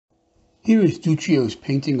Here is Duccio's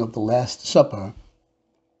painting of the Last Supper.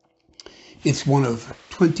 It's one of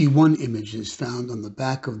 21 images found on the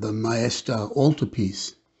back of the Maesta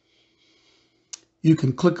altarpiece. You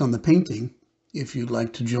can click on the painting if you'd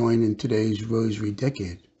like to join in today's Rosary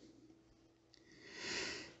Decade.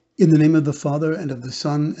 In the name of the Father, and of the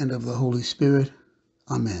Son, and of the Holy Spirit.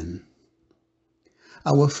 Amen.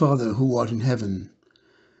 Our Father, who art in heaven,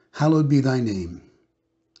 hallowed be thy name.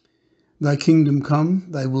 Thy kingdom come,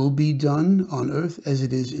 thy will be done on earth as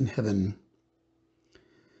it is in heaven.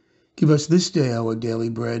 Give us this day our daily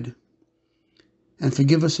bread, and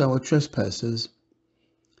forgive us our trespasses,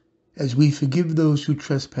 as we forgive those who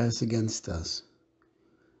trespass against us.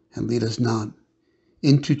 And lead us not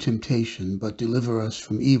into temptation, but deliver us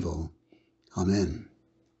from evil. Amen.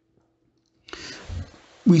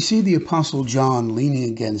 We see the Apostle John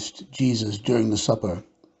leaning against Jesus during the supper.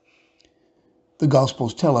 The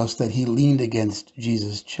Gospels tell us that he leaned against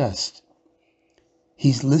Jesus' chest.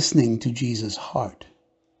 He's listening to Jesus' heart.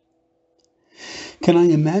 Can I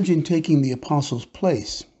imagine taking the Apostle's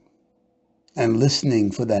place and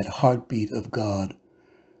listening for that heartbeat of God,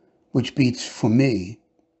 which beats for me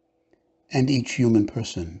and each human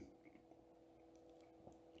person?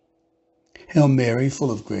 Hail Mary, full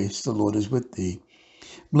of grace, the Lord is with thee.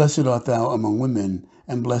 Blessed art thou among women,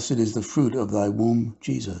 and blessed is the fruit of thy womb,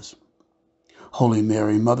 Jesus. Holy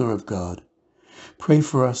Mary, Mother of God, pray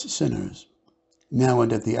for us sinners, now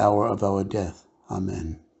and at the hour of our death.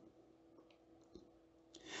 Amen.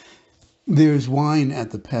 There's wine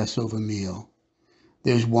at the Passover meal.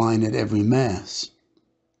 There's wine at every Mass.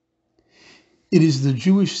 It is the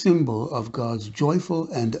Jewish symbol of God's joyful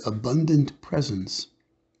and abundant presence.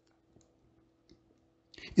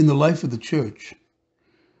 In the life of the Church,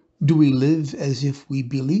 do we live as if we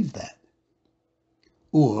believe that?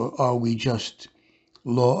 Or are we just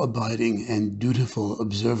law-abiding and dutiful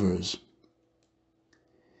observers?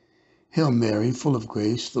 Hail Mary, full of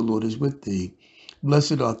grace, the Lord is with thee.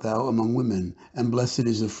 Blessed art thou among women, and blessed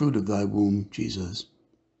is the fruit of thy womb, Jesus.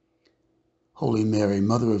 Holy Mary,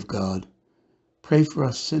 Mother of God, pray for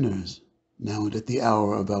us sinners, now and at the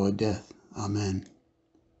hour of our death. Amen.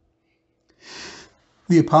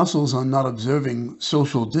 The apostles are not observing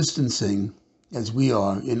social distancing as we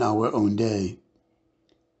are in our own day.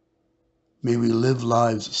 May we live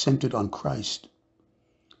lives centered on Christ,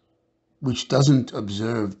 which doesn't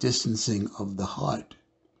observe distancing of the heart,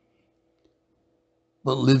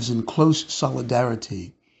 but lives in close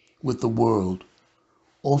solidarity with the world,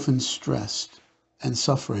 often stressed and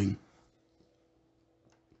suffering.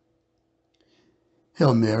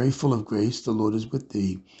 Hail Mary, full of grace, the Lord is with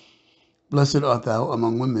thee. Blessed art thou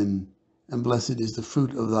among women, and blessed is the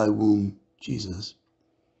fruit of thy womb, Jesus.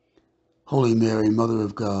 Holy Mary, Mother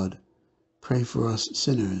of God, pray for us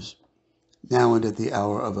sinners, now and at the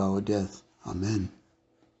hour of our death. Amen.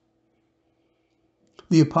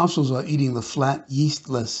 The apostles are eating the flat,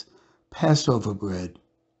 yeastless Passover bread.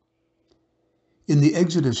 In the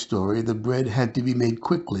Exodus story, the bread had to be made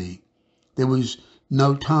quickly. There was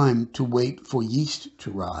no time to wait for yeast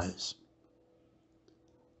to rise.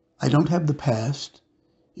 I don't have the past.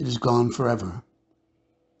 It is gone forever.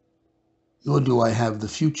 Nor do I have the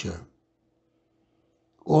future.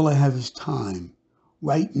 All I have is time,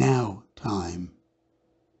 right now time.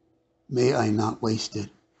 May I not waste it.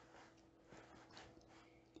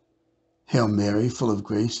 Hail Mary, full of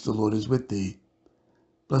grace, the Lord is with thee.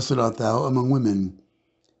 Blessed art thou among women,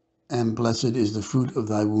 and blessed is the fruit of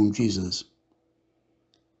thy womb, Jesus.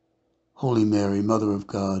 Holy Mary, Mother of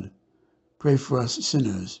God, pray for us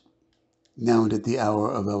sinners, now and at the hour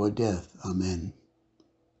of our death. Amen.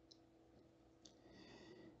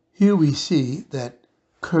 Here we see that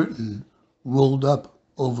curtain rolled up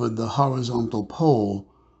over the horizontal pole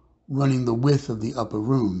running the width of the upper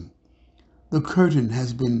room. The curtain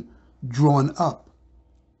has been drawn up,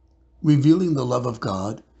 revealing the love of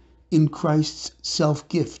God in Christ's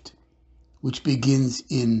self-gift, which begins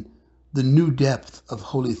in the new depth of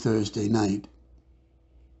Holy Thursday night.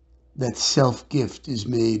 That self-gift is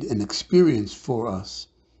made an experience for us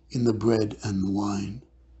in the bread and the wine.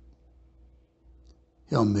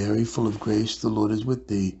 Hail Mary, full of grace, the Lord is with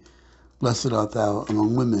thee. Blessed art thou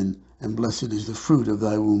among women, and blessed is the fruit of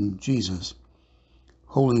thy womb, Jesus.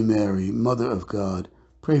 Holy Mary, Mother of God,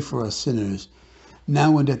 pray for us sinners,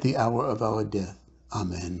 now and at the hour of our death.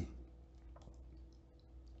 Amen.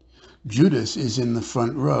 Judas is in the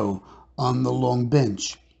front row on the long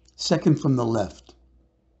bench, second from the left.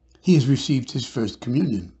 He has received his first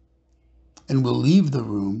communion and will leave the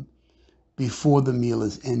room before the meal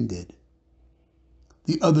is ended.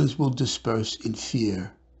 The others will disperse in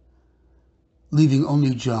fear, leaving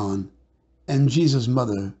only John and Jesus'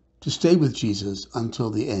 mother to stay with Jesus until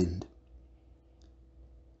the end.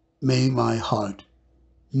 May my heart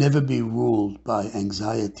never be ruled by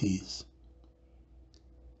anxieties.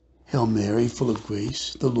 Hail Mary, full of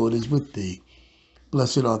grace, the Lord is with thee.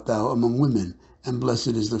 Blessed art thou among women, and blessed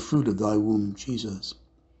is the fruit of thy womb, Jesus.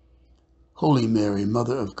 Holy Mary,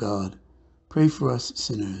 Mother of God, pray for us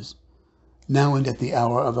sinners, now and at the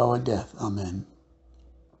hour of our death. Amen.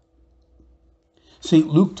 St.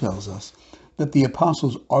 Luke tells us that the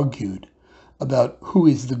apostles argued about who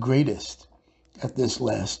is the greatest at this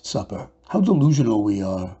Last Supper. How delusional we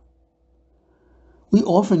are. We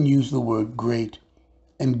often use the word great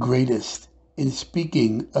and greatest in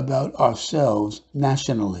speaking about ourselves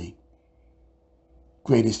nationally.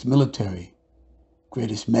 Greatest military,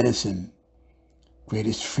 greatest medicine,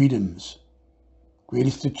 greatest freedoms,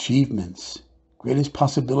 greatest achievements, greatest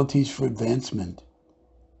possibilities for advancement.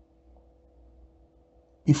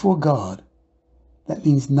 Before God, that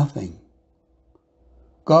means nothing.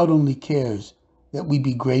 God only cares that we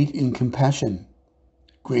be great in compassion,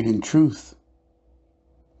 great in truth,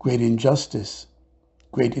 great in justice,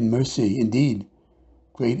 great in mercy, indeed,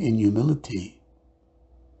 great in humility.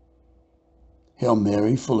 Hail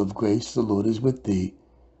Mary, full of grace, the Lord is with thee.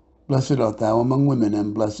 Blessed art thou among women,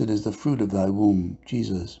 and blessed is the fruit of thy womb,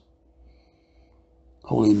 Jesus.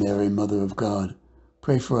 Holy Mary, Mother of God,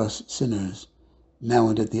 pray for us sinners, now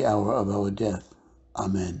and at the hour of our death.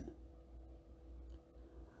 Amen.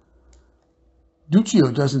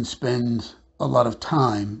 Duccio doesn't spend a lot of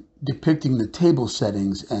time depicting the table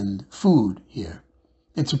settings and food here.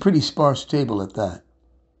 It's a pretty sparse table at that.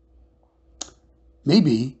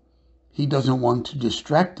 Maybe he doesn't want to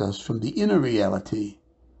distract us from the inner reality,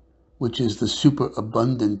 which is the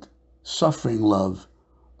superabundant suffering love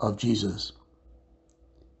of Jesus.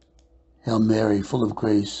 Hail Mary, full of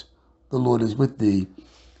grace, the Lord is with thee.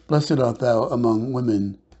 Blessed art thou among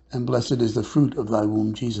women, and blessed is the fruit of thy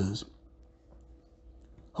womb, Jesus.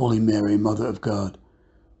 Holy Mary, Mother of God,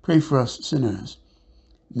 pray for us sinners,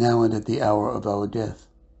 now and at the hour of our death.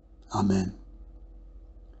 Amen.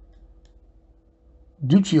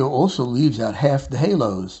 Duccio also leaves out half the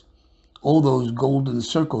halos. All those golden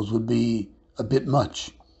circles would be a bit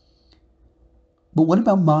much. But what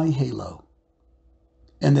about my halo?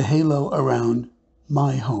 And the halo around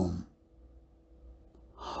my home?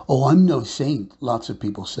 Oh, I'm no saint, lots of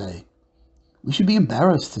people say. We should be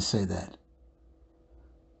embarrassed to say that.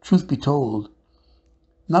 Truth be told,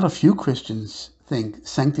 not a few Christians think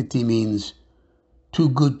sanctity means too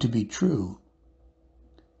good to be true.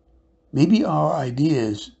 Maybe our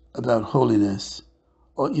ideas about holiness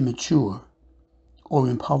are immature or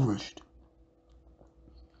impoverished.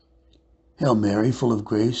 Hail Mary, full of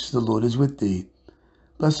grace, the Lord is with thee.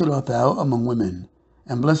 Blessed art thou among women,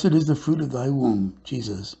 and blessed is the fruit of thy womb,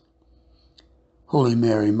 Jesus. Holy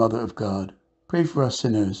Mary, Mother of God, pray for us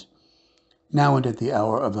sinners, now and at the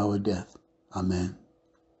hour of our death. Amen.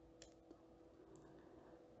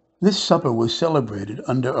 This supper was celebrated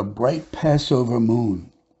under a bright Passover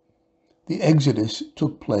moon. The Exodus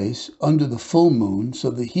took place under the full moon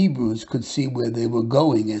so the Hebrews could see where they were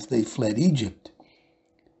going as they fled Egypt.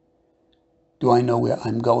 Do I know where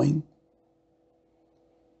I'm going?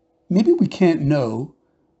 Maybe we can't know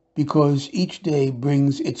because each day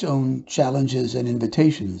brings its own challenges and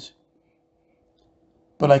invitations.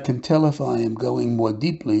 But I can tell if I am going more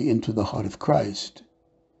deeply into the heart of Christ,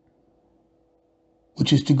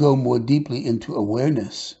 which is to go more deeply into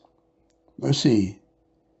awareness, mercy,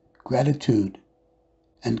 gratitude,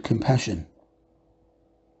 and compassion.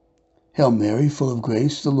 Hail Mary, full of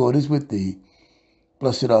grace, the Lord is with thee.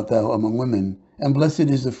 Blessed art thou among women, and blessed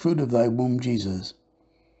is the fruit of thy womb, Jesus.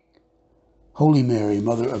 Holy Mary,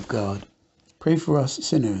 Mother of God, pray for us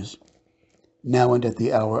sinners, now and at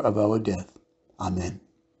the hour of our death. Amen.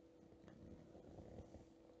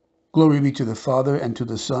 Glory be to the Father, and to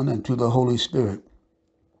the Son, and to the Holy Spirit,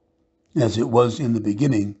 as it was in the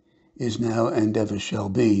beginning, is now, and ever shall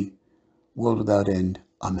be, world without end.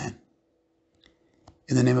 Amen.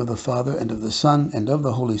 In the name of the Father, and of the Son, and of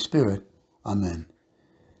the Holy Spirit. Amen.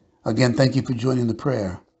 Again, thank you for joining the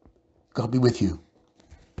prayer. God be with you.